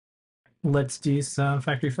let's do some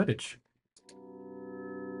factory footage.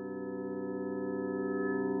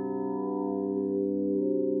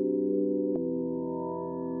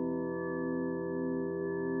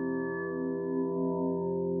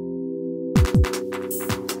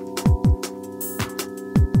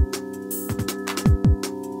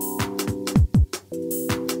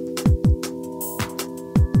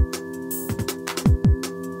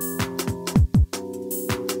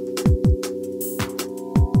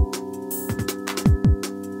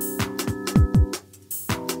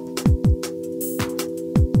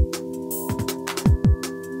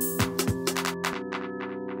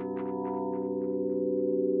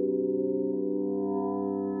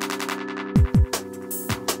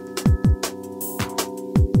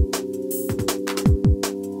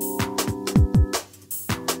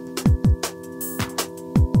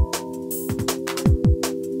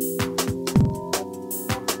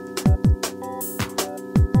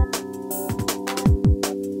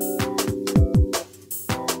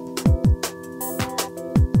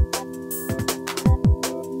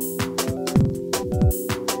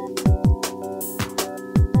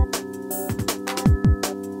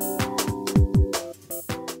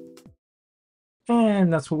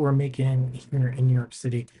 And that's what we're making here in New York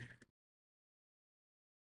City.